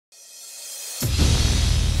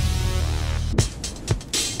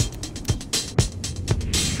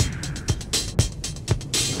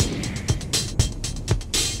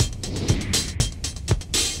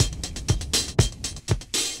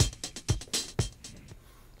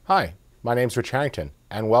Hi, my name's Rich Harrington,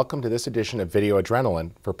 and welcome to this edition of Video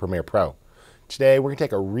Adrenaline for Premiere Pro. Today we're going to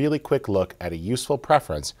take a really quick look at a useful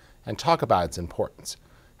preference and talk about its importance. It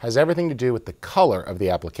has everything to do with the color of the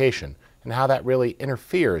application and how that really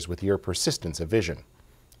interferes with your persistence of vision.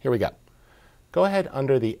 Here we go. Go ahead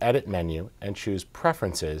under the Edit menu and choose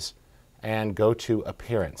Preferences and go to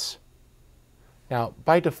Appearance. Now,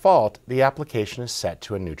 by default, the application is set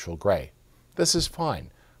to a neutral gray. This is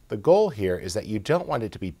fine. The goal here is that you don't want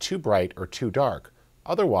it to be too bright or too dark.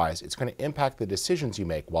 Otherwise, it's going to impact the decisions you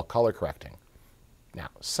make while color correcting. Now,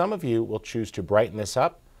 some of you will choose to brighten this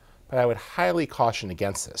up, but I would highly caution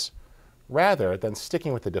against this. Rather than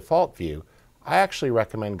sticking with the default view, I actually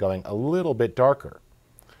recommend going a little bit darker.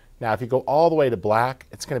 Now, if you go all the way to black,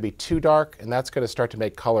 it's going to be too dark, and that's going to start to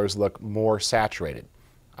make colors look more saturated.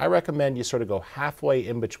 I recommend you sort of go halfway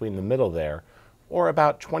in between the middle there, or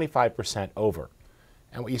about 25% over.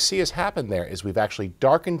 And what you see has happened there is we've actually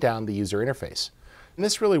darkened down the user interface. And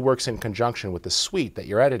this really works in conjunction with the suite that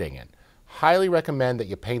you're editing in. Highly recommend that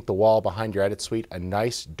you paint the wall behind your edit suite a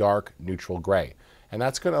nice, dark, neutral gray. And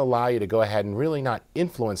that's going to allow you to go ahead and really not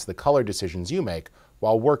influence the color decisions you make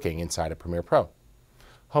while working inside of Premiere Pro.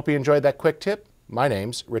 Hope you enjoyed that quick tip. My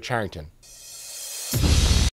name's Rich Harrington.